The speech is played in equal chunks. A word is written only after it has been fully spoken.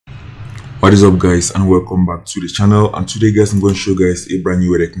What is up, guys, and welcome back to the channel. And today, guys, I'm going to show you guys a brand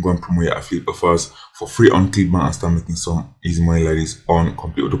new way that you can go and promote your affiliate offers for free on Clickbank and start making some easy money like this on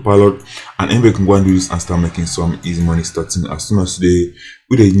complete autopilot. And anybody can go and do this and start making some easy money starting as soon as today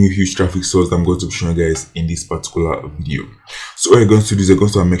with a new huge traffic source that I'm going to be showing you guys in this particular video. So what you're going to do is you're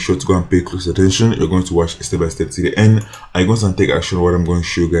going to make sure to go and pay close attention. You're going to watch step by step to the end, and you're going to take action on what I'm going to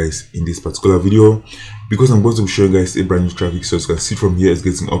show you guys in this particular video, because I'm going to be showing you guys a brand new traffic source. You can see from here it's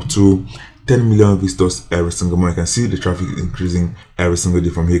getting up to 10 million visitors every single month. You can see the traffic is increasing every single day.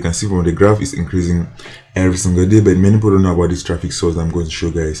 From here you can see from the graph is increasing every single day, but many people don't know about this traffic source that I'm going to show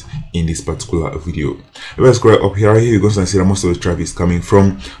you guys in this particular video. If I scroll up here, you're going to see that most of the traffic is coming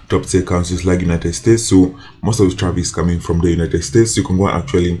from top tier countries like United States. So most of the traffic is coming from the United States. So you can go and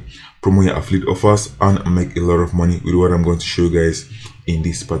actually promote your affiliate offers and make a lot of money with what I'm going to show you guys in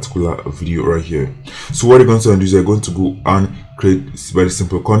this particular video right here. So what you're going to do is you're going to go and create very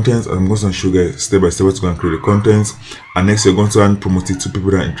simple content. I'm going to show you guys step by step how to go and create the content, and next you're going to promote it to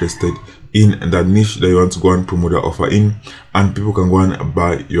people that are interested in that niche that you want to go and promote that offer in, and people can go and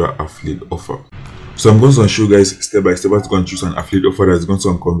buy your affiliate offer. So I'm going to show you guys step by step how to go and choose an affiliate offer that's going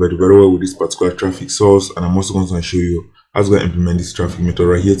to convert very well with this particular traffic source, and I'm also going to show you how to go and implement this traffic method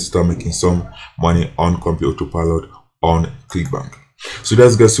right here to start making some money on complete autopilot on Clickbank. So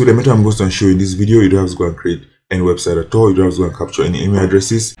that's guys, so the method I'm going to show you in this video, you don't have to go and create any website at all, you don't have to go and capture any email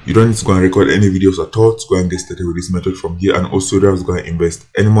addresses, you don't need to go and record any videos at all to go and get started with this method from here, and also you don't have to go and invest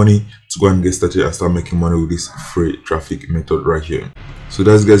any money to go and get started and start making money with this free traffic method right here. So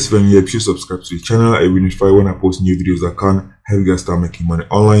that's guys, if you're new, please subscribe to the channel. I will notify when I post new videos that can help you guys start making money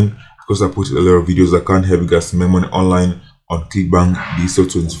online, because I post a lot of videos that can help you guys make money online on Clickbank,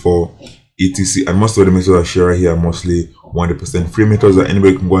 BILLIONAIRES, etc. And most of the methods I share right here are mostly 100% free methods that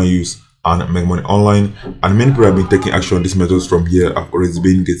anybody can go and use and make money online. And many people have been taking action on these methods from here. I've already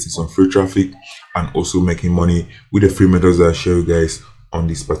been getting some free traffic and also making money with the free methods that I share you guys on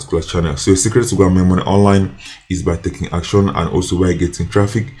this particular channel. So the secret to go and make money online is by taking action and also by getting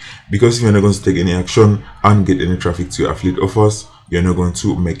traffic, because if you're not going to take any action and get any traffic to your affiliate offers, you're not going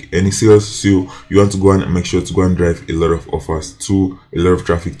to make any sales. So you want to go and make sure to go and drive a lot of offers to a lot of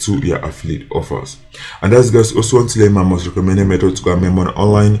traffic to your affiliate offers. And that's guys, also want to learn my most recommended method to go and make money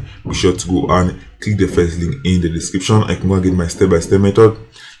online, be sure to go and click the first link in the description. I can go and get my step-by-step method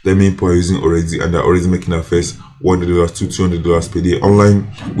that many people are using already, and they're already making their first $100 to $200 per day online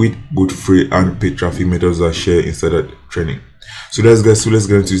with both free and paid traffic methods that I share inside that training. So that's guys, so let's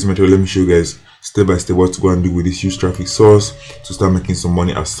get into this method. Let me show you guys step by step what to go and do with this huge traffic source to start making some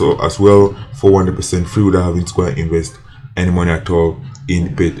money as well for 100% free without having to go and invest any money at all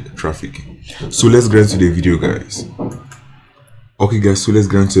in paid traffic. So let's get into the video, guys. Okay guys, so let's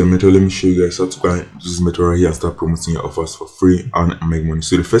get into the method. Let me show you guys how to go and use this method right here and start promoting your offers for free and make money.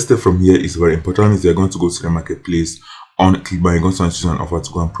 So the first step from here is very important, is you're going to go to the marketplace on Clickbank. You're going to choose an offer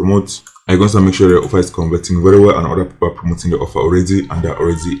to go and promote. You're going to make sure the offer is converting very well and other people are promoting the offer already and they're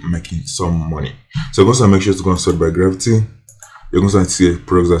already making some money. So you're going to make sure to go and sort by gravity. You're going to see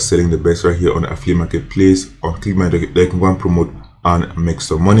products that are selling the best right here on the affiliate marketplace on Clickbank that you can go and promote and make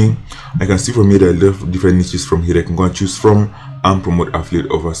some money. I can see from here that there are different niches from here that you can go and choose from and promote affiliate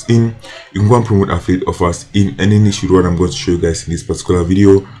offers in. You can go and promote affiliate offers in any niche with what I'm going to show you guys in this particular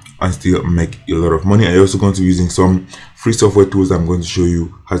video and still make a lot of money. I'm also going to be using some free software tools that I'm going to show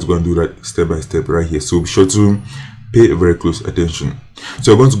you how to go and do that step by step right here. So be sure to pay very close attention.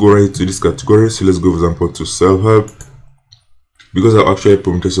 So I'm going to go right to this category. So let's go, for example, to self-help, because I've actually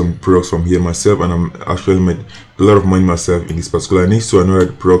promoted some products from here myself and I'm actually made a lot of money myself in this particular niche. So I know that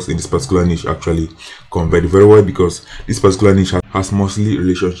the products in this particular niche actually convert very well, because this particular niche has mostly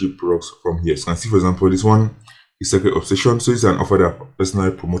relationship products from here. So you can see, for example, this one is Secret Obsession. So it's an offer that I've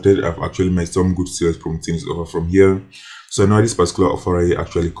personally promoted. I've actually made some good sales promoting this offer from here. So I know this particular offer right here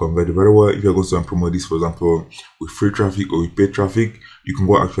actually converted very well. If you're going to promote this, for example, with free traffic or with paid traffic, you can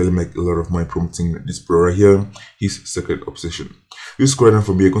go actually make a lot of money promoting this product right here, his Secret Obsession. You scroll down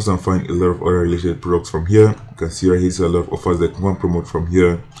from here, you can find a lot of other related products from here. You can see right here, there's a lot of offers that you can promote from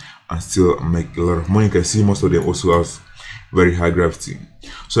here and still make a lot of money. You can see most of them also has very high gravity.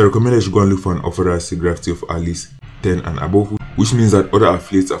 So I recommend that you should go and look for an offer that has a gravity of at least 10 and above, which means that other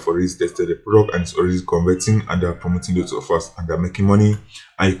affiliates have already tested the product and it's already converting and they're promoting those offers and they're making money,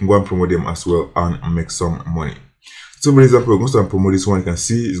 and you can go and promote them as well and make some money. So for example, we're going to promote this one. You can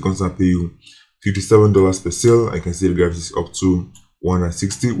see it's going to pay you $57 per sale. I can see the gravity is up to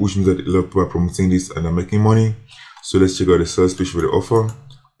 160, which means that a lot of people are promoting this and they're making money. So let's check out the sales page for the offer.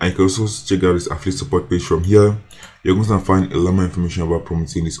 And you can also check out this affiliate support page from here. You're going to find a lot more information about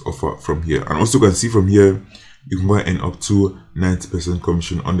promoting this offer from here. And also you can see from here, you can go and earn up to 90%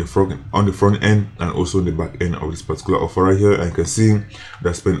 commission on the front end and also on the back end of this particular offer right here. And you can see that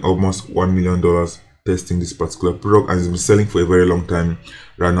I spent almost $1 million testing this particular product, and it's been selling for a very long time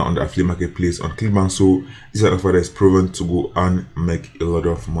right now on the affiliate marketplace on Clickbank. So this is an offer that is proven to go and make a lot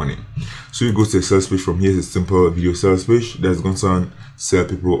of money. So you go to the sales page from here. It's a simple video sales page that's going to sell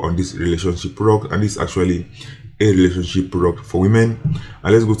people on this relationship product, and this is actually a relationship product for women.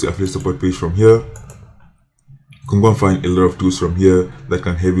 And let's go to affiliate support page from here. You can go and find a lot of tools from here that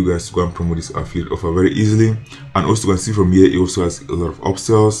can help you guys to go and promote this affiliate offer very easily. And also you can see from here, it also has a lot of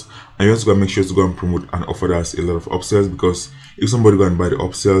upsells, and you also got to make sure to go and promote an offer that has a lot of upsells, because if somebody go and buy the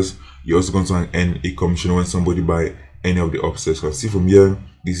upsells, you're also going to earn a commission when somebody buy any of the upsells. You can see from here,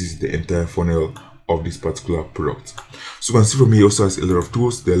 this is the entire funnel of this particular product. So you can see from here, also has a lot of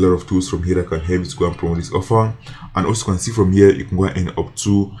tools. There are a lot of tools from here that can help you to go and promote this offer. And also you can see from here, you can go and earn up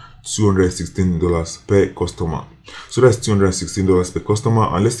to $216 per customer. So that's $216 per customer.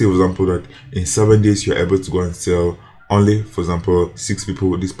 And let's say, for example, that in 7 days you're able to go and sell only, for example, 6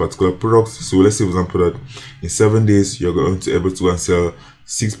 people this particular product. So let's say, for example, that in 7 days you're going to be able to go and sell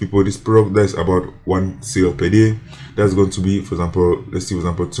 6 people this product. That's about 1 sale per day. That's going to be, for example, let's see, for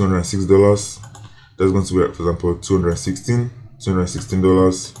example, $206. That's going to be, for example,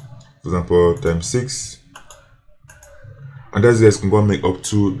 $216, for example, times 6. And that's guys can go and make up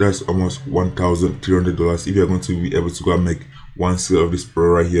to, that's almost $1,300 if you're going to be able to go and make 1 sale of this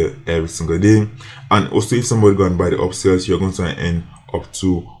product right here every single day. And also if somebody go and buy the upsells, you're going to earn up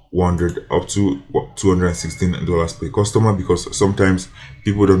to $216 per customer, because sometimes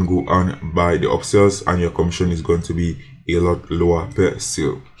people don't go and buy the upsells and your commission is going to be a lot lower per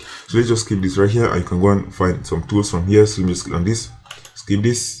sale. So let's just keep this right here, and you can go and find some tools from here. So let me just click on this, skip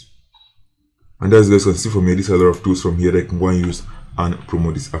this. And as you guys can see from here, these are a lot of tools from here that you can go and use and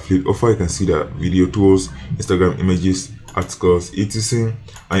promote this affiliate offer. You can see the video tools, Instagram images, articles, etc.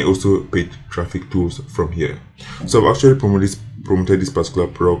 and also paid traffic tools from here. So I've actually promoted this particular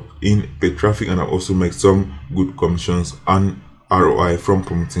product in paid traffic, and I've also made some good commissions and ROI from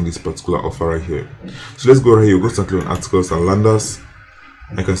promoting this particular offer right here. So let's go right here, go to click on articles and landers.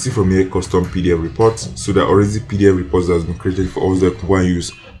 I can see from here custom PDF reports. So there are already PDF reports that has been created for us that you can go and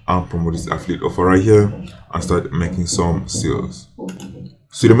use and promote this affiliate offer right here and start making some sales.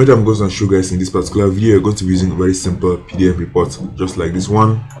 So the method I'm going to show you guys in this particular video, you're going to be using very simple PDF reports just like this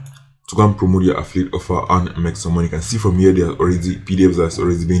one to go and promote your affiliate offer and make some money. You can see from here there are already PDFs that's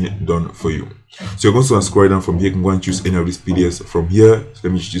already been done for you. So you're going to scroll down from here. You can go and choose any of these PDFs from here. So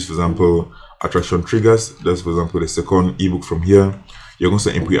let me choose, for example, attraction triggers. That's, for example, the second ebook from here. You're going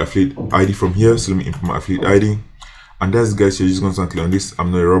to input your affiliate ID from here. So let me input my affiliate ID. And that's guys, you're just going to click on this,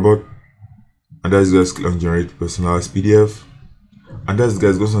 I'm not a robot. And that's guys, click on generate personalized PDF. And that's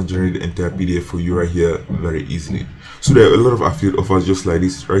guys, going to generate the entire PDF for you right here very easily. So there are a lot of affiliate offers just like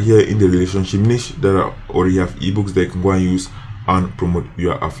this right here in the relationship niche that already have ebooks that you can go and use and promote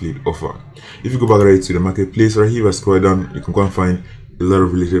your affiliate offer. If you go back right to the marketplace right here, scroll down, you can go and find a lot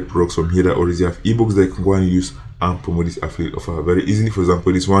of related products from here that already have ebooks that you can go and use and promote this affiliate offer very easily. For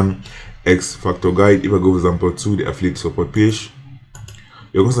example, this one, X Factor Guide. If I go, for example, to the affiliate support page,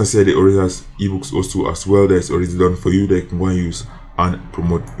 you're going to see that it already has ebooks also as well that is already done for you that you can go and use and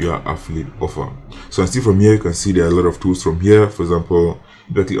promote your affiliate offer. So I see from here, you can see there are a lot of tools from here. For example,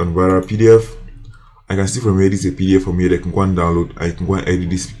 if I click on viral PDF, I can see from here this is a PDF from here that you can go and download, and you can go and edit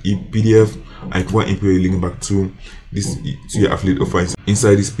this PDF, and you can go and input a link back to this to your affiliate offer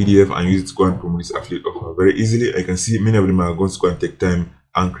inside this PDF and use it to go and promote this affiliate offer very easily. I can see many of them are going to go and take time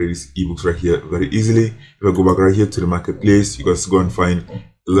and create these ebooks right here very easily. If I go back right here to the marketplace, you guys go and find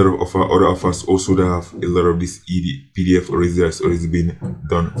a lot of other offers also that have a lot of this PDF already that's already been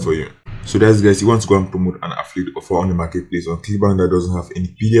done for you. So that's guys, you want to go and promote an affiliate offer on the marketplace on Clickbank that doesn't have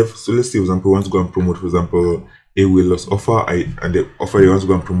any PDF. So let's say, for example, you want to go and promote, for example, a weight loss offer, and the offer you want to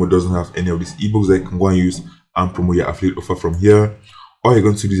go and promote doesn't have any of these ebooks that you can go and use and promote your affiliate offer from here. All you're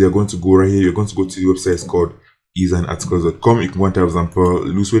going to do is you're going to go right here, you're going to go to the website. It's called easeandarticles.com. You can go and type, for example,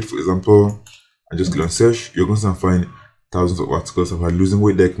 lose weight, for example, and just click on search. You're going to find thousands of articles about losing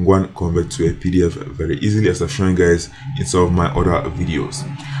weight that you can go and convert to a PDF very easily, as I've shown you guys in some of my other videos.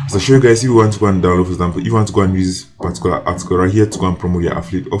 As I show you guys, if you want to go and download, for example, if you want to go and use this particular article right here to go and promote your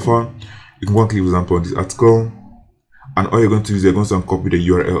affiliate offer, you can go and click, for example, on this article, And all you're going to do is you're going to copy the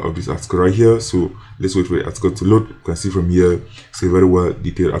URL of this article right here. So let's wait for the article to load. You can see from here, it's a very well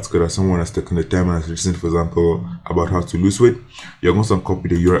detailed article that someone has taken the time and has written, for example, about how to lose weight. You're going to copy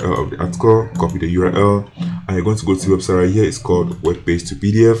the URL of the article, copy the URL, and you're going to go to the website right here. It's called web page to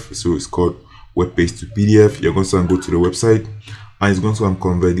PDF. So it's called web page to PDF. You're going to go to the website, and it's going to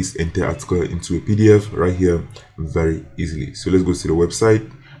convert this entire article into a PDF right here very easily. So let's go to the website.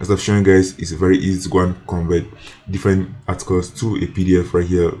 As I've shown you guys, it's very easy to go and convert different articles to a PDF right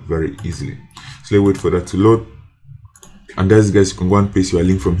here very easily. So let's wait for that to load. And that's, guys, you can go and paste your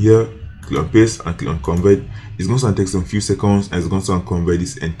link from here, click on paste and click on convert. It's going to take some few seconds, and it's going to convert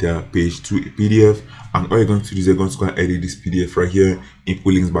this entire page to a PDF. And all you're going to do is you're going to go and edit this PDF right here,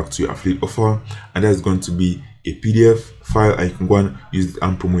 input links back to your affiliate offer, and that's going to be a PDF file, and you can go and use it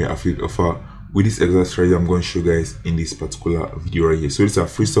and promote your affiliate offer with this exact strategy I'm going to show you guys in this particular video right here. So these are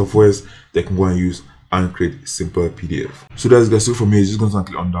free softwares that you can go and use and create simple PDF. So that's, guys, so from here, just going to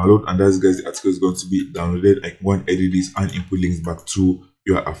click on download, and that's, guys, the article is going to be downloaded. I can go and edit this and input links back to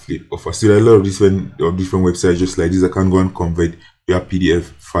your affiliate offer. So there are a lot of different websites just like this. I can go and convert your PDF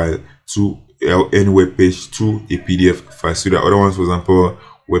file to any web page to a PDF file. So there are other ones, for example,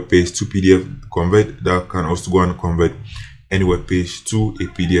 web page to PDF convert, that can also go and convert any web page to a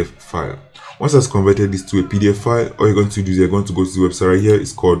PDF file. Once that's converted this to a PDF file, all you're going to do is you're going to go to the website right here.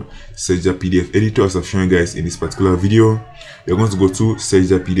 It's called Search the PDF Editor, as I've shown you guys in this particular video. You're going to go to Search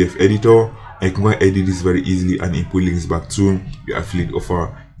the PDF Editor, and you can go and edit this very easily and input links back to your affiliate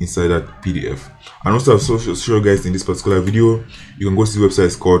offer inside that PDF. And also, I've shown you guys in this particular video, you can go to the website.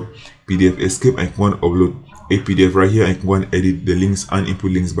 It's called PDF Escape, and you can go and upload a PDF right here, and you can go and edit the links and input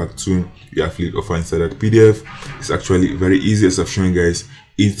links back to your affiliate offer inside that PDF. It's actually very easy, as I've shown you guys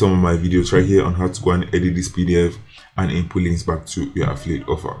in some of my videos right here on how to go and edit this PDF and input links back to your affiliate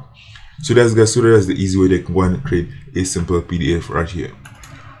offer. So that's, guys, so that's the easy way they can go and create a simple PDF right here.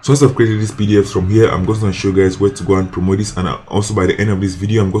 So once I've created this PDF from here, I'm going to show you guys where to go and promote this, and also by the end of this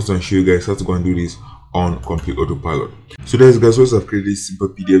video, I'm going to show you guys how to go and do this on Complete Autopilot. So that's, guys, once I've created this simple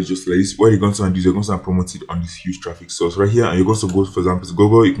PDF just like this, what you're going to do is you're going to promote it on this huge traffic source right here, and you're going to go, for example, to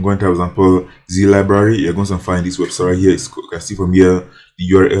Google. You can go and type, for example, Z Library. You're going to find this website right here. You can see from here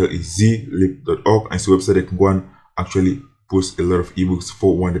the URL is zlib.org, and it's a website that can go and actually post a lot of ebooks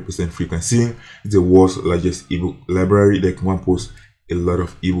for 100% free. You can see it's the world's largest ebook library that can go and post a lot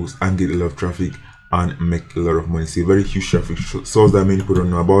of ebooks and get a lot of traffic and make a lot of money. It's a very huge traffic source that many people don't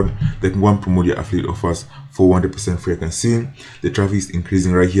know about. They can go and promote their affiliate offers for 100% free. You can see the traffic is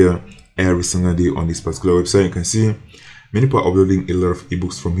increasing right here every single day on this particular website. You can see many people are uploading a lot of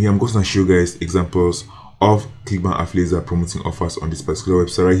ebooks from here. I'm going to show you guys examples of Clickbank affiliates that are promoting offers on this particular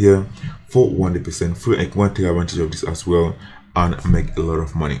website right here for 100% free. I can go and take advantage of this as well and make a lot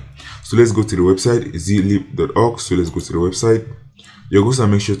of money. So let's go to the website, zlib.org. So let's go to the website. You're going to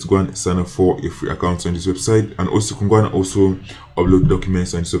make sure to go and sign up for a free account on this website, and also you can go and also upload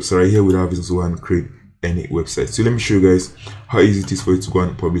documents on this website right here without having to go and create any website. So let me show you guys how easy it is for you to go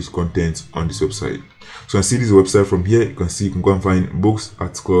and publish content on this website. So I see this website from here. You can see you can go and find books,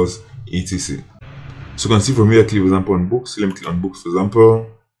 articles, etc. So you can see from here, click, for example, on books. So let me click on books, for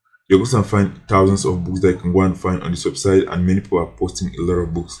example. You're going to find thousands of books that you can go and find on this website, and many people are posting a lot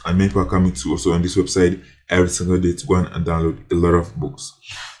of books, and many people are coming to also on this website every single day to go and download a lot of books.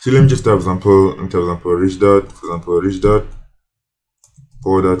 So let me just have example, rich dad, for example, rich dad,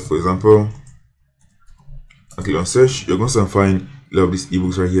 poor dad, for example. And click on search. You're going to find a lot of these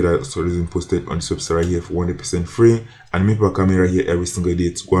ebooks right here that are already been posted on this website right here for 100% free, and many people are coming right here every single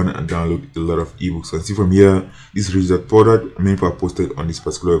day to go and download a lot of ebooks. You can see from here, this rich dad, poor dad, many people are posted on this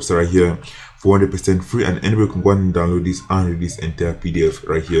particular website right here for 100% free, and anybody can go and download this and read this entire PDF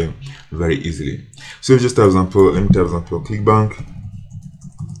right here very easily. So just for example, let me type example Clickbank,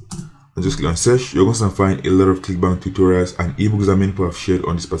 and just click on search. You're going to find a lot of Clickbank tutorials and ebooks that many people have shared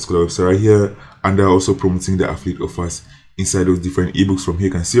on this particular website right here, and they're also promoting the affiliate offers inside those different ebooks from here.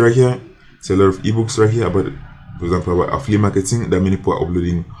 You can see right here, it's a lot of ebooks right here about, for example, about affiliate marketing that many people are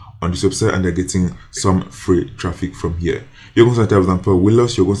uploading on this website, and they're getting some free traffic from here. You're going to type, for example,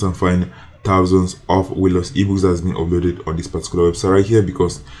 Willows. You're going to find thousands of Willows ebooks that has been uploaded on this particular website right here,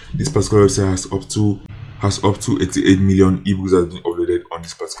 because this particular website has up to 88 million ebooks that has been uploaded on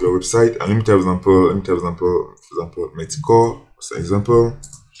this particular website. And let me type example, for example, Meticore, as an example.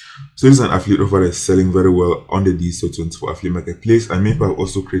 So this is an affiliate offer that is selling very well on the Digital24 affiliate marketplace, and many people have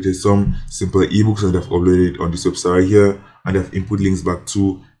also created some simple ebooks that they've uploaded on this website right here, and they've input links back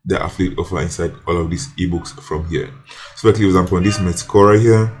to the affiliate offer inside all of these ebooks from here. So for example, on this Meticore right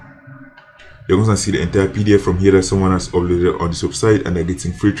here, you're going to see the entire PDF from here that someone has uploaded on this website, and they're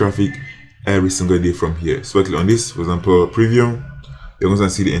getting free traffic every single day from here. So I click on this, for example, preview. You're going to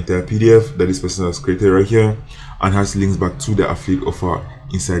see the entire PDF that this person has created right here, and has links back to the affiliate offer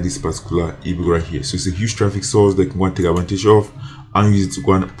inside this particular ebook right here. So it's a huge traffic source that you can go and take advantage of and use it to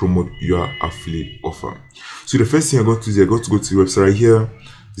go and promote your affiliate offer. So the first thing you're going to do is you're going to go to the website right here,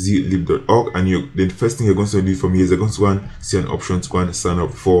 zlib.org, and the first thing you're going to do from here is you're going to go and see an option to go and sign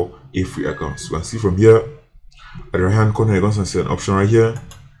up for a free account. So you can see from here at the right hand corner, you're going to see an option right here.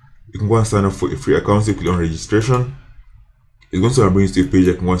 You can go and sign up for a free account. So you click on registration. It's going to bring you to a page.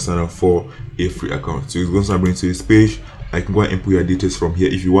 I can go and sign up for a free account. So it's going to bring you to this page. I can go and input your details from here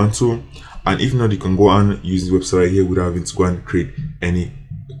if you want to, and if not, you can go and use the website right here without having to go and create any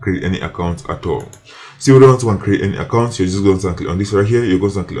account at all. So if you don't want to go and create any accounts, you're just going to click on this right here. You're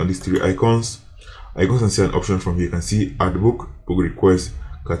going to click on these three icons. I'm going to see an option from here. You can see add book, book requests,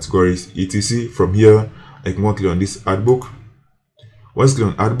 categories, etc. From here, I can go and click on this add book. Once you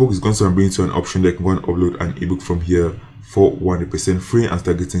click on add book, it's going to bring you to an option that you can go and upload an ebook from here for 100% free and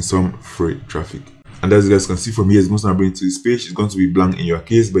start getting some free traffic. And as you guys can see from here, it's going to bring you to this page. It's going to be blank in your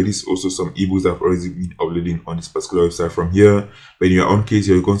case, but this is also some ebooks that have already been uploading on this particular website from here. But in your own case,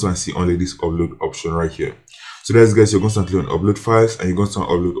 you're going to see only this upload option right here. So that's guys, you're going to click on upload files, and you're going to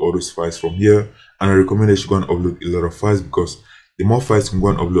upload all those files from here. And I recommend that you go and upload a lot of files, because the more files you can go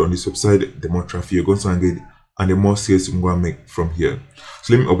and upload on this website, the more traffic you're going to get, and the more sales you can go and make from here.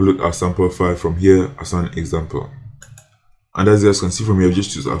 So let me upload our sample file from here as an example. And as you guys can see from here, I've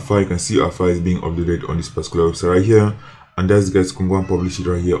just choose our file. You can see our file is being uploaded on this particular website right here. And as you guys can go and publish it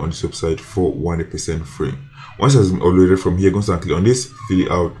right here on this website for 100% free. Once it has been uploaded from here, go and click on this,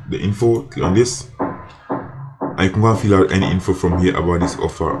 fill out the info, click on this. And you can go and fill out any info from here about this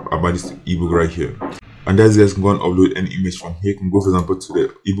offer, about this ebook right here. And as you guys can go and upload any image from here. You can go, for example, to the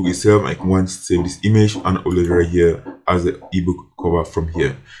ebook itself, and you can go and save this image and upload it right here as the ebook cover from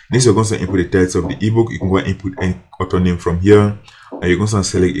here. Next, you're going to input the title of the ebook. You can go and input any author name from here, and you're going to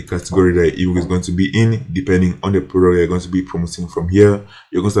select a category that the ebook is going to be in, depending on the product you're going to be promoting from here.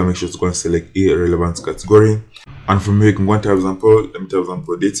 You're going to make sure to go and select a relevant category, and from here you can go and type example. Let me type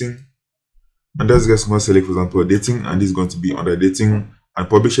example dating, and as you guys can go and select, for example, dating, and this is going to be under dating. And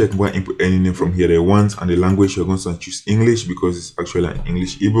publisher, you can go and input any name from here that you want, and the language you're going to choose English, because it's actually an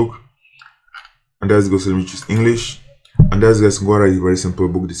English ebook. And that's going to choose English. And that's guys can go and write a very simple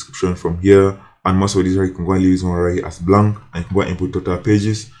book description from here. And most of these right, you can go and leave this one right here as blank, and you can go and input total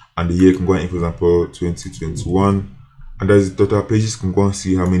pages, and the year you can go and input, for example, 2021. And that's the total pages. You can go and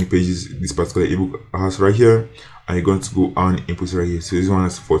see how many pages this particular ebook has right here, and you're going to go and input right here. So this one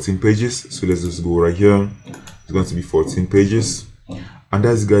has 14 pages. So let's just go right here. It's going to be 14 pages. And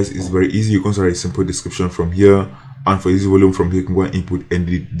that's guys, it's very easy. You can write a simple description from here, and for this volume from here, you can go and input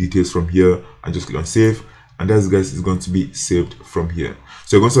any details from here and just click on save. And that's guys, it's going to be saved from here.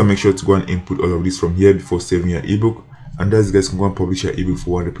 So you're going to make sure to go and input all of this from here before saving your ebook. And that's guys, can go and publish your ebook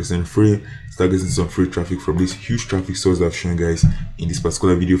for 100% free. Start getting some free traffic from this huge traffic source that I've shown guys in this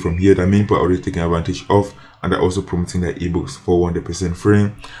particular video from here, that many people are already taking advantage of, and they're also promoting their ebooks for 100%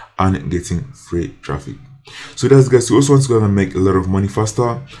 free and getting free traffic. So that's guys, you also want to go and make a lot of money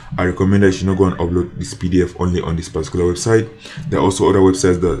faster. I recommend that you should not go and upload this PDF only on this particular website. There are also other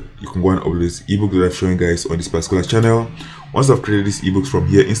websites that you can go and upload this ebook that I've shown guys on this particular channel. Once I've created these ebooks from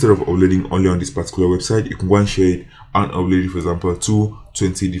here, instead of uploading only on this particular website, you can go and share it and upload it, for example, to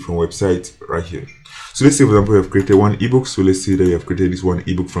 20 different websites right here. So let's say, for example, you have created one ebook. So let's say that you have created this one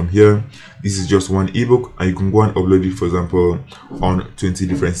ebook from here. This is just one ebook, and you can go and upload it, for example, on 20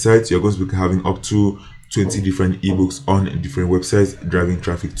 different sites. You're going to be having up to 20 different ebooks on different websites, driving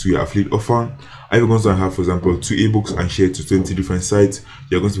traffic to your affiliate offer. If you're going to have, for example, 2 ebooks and share to 20 different sites,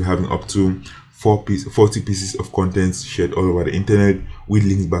 you're going to be having up to 40 pieces of content shared all over the internet with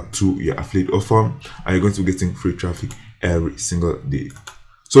links back to your affiliate offer, and you're going to be getting free traffic every single day.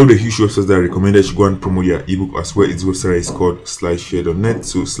 So the huge websites that I recommend that you go and promote your ebook as well, its website is called slideshare.net.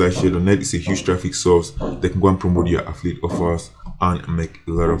 So slideshare.net is a huge traffic source that can go and promote your affiliate offers and make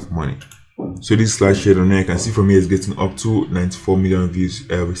a lot of money. So this slideshare.net, you can see from here, is getting up to 94 million views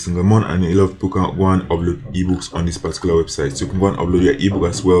every single month, and a lot of people can go and upload ebooks on this particular website. So you can go and upload your ebook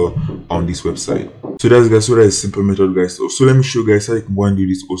as well on this website. So that's guys, so that is a simple method guys. So let me show you guys how you can go and do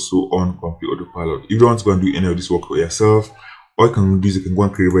this also on Complete Autopilot. If you don't want to go and do any of this work for yourself, all you can do is you can go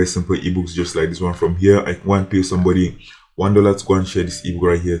and create very simple ebooks just like this one from here. I can go and pay somebody $1 to go and share this ebook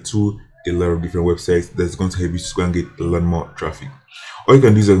right here to a lot of different websites. That's going to help you to go and get a lot more traffic. All you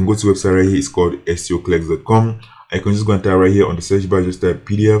can do is you can go to the website right here. It's called seoclex.com. I can just go and type right here on the search bar, just type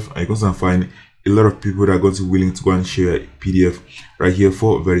PDF, and you can find a lot of people that are going to be willing to go and share a PDF right here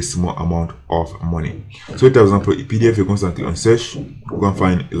for a very small amount of money. So for example, a PDF, you're going to click on search, you're going to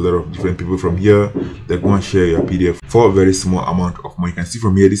find a lot of different people from here that go and share your PDF for a very small amount of money. You can see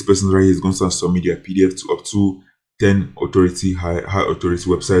from here, this person right here is going to submit your PDF to up to 10 high authority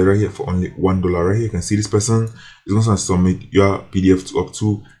website right here for only $1 right here. You can see this person is going to submit your PDF to up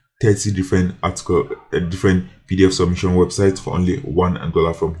to 30 different different PDF submission websites for only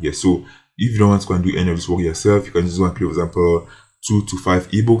 $1 from here. So if you don't want to go and do any of this work yourself, you can just go and create, for example, 2 to 5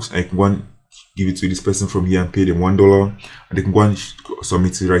 ebooks, and you can go and give it to this person from here and pay them $1, and they can go and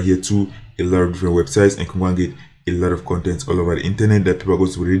submit it right here to a lot of different websites, and you can go and get a lot of content all over the internet that people are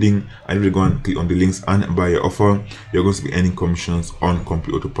going to be reading. And if you go and click on the links and buy your offer, you're going to be earning commissions on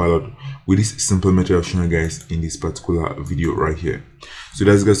Complete Autopilot with this simple method I've shown you guys in this particular video right here. So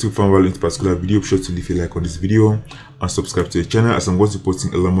that's guys, if you found value in this particular video, be sure to leave a like on this video and subscribe to the channel, as I'm going to be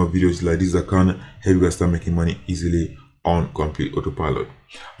posting a lot more videos like this that can help you guys start making money easily on Complete Autopilot.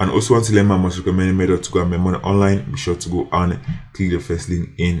 And also, want to learn my most recommended method to go and make money online, be sure to go and click the first link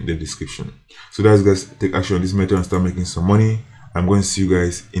in the description. So that's guys, take action on this method and start making some money. I'm going to see you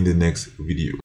guys in the next video.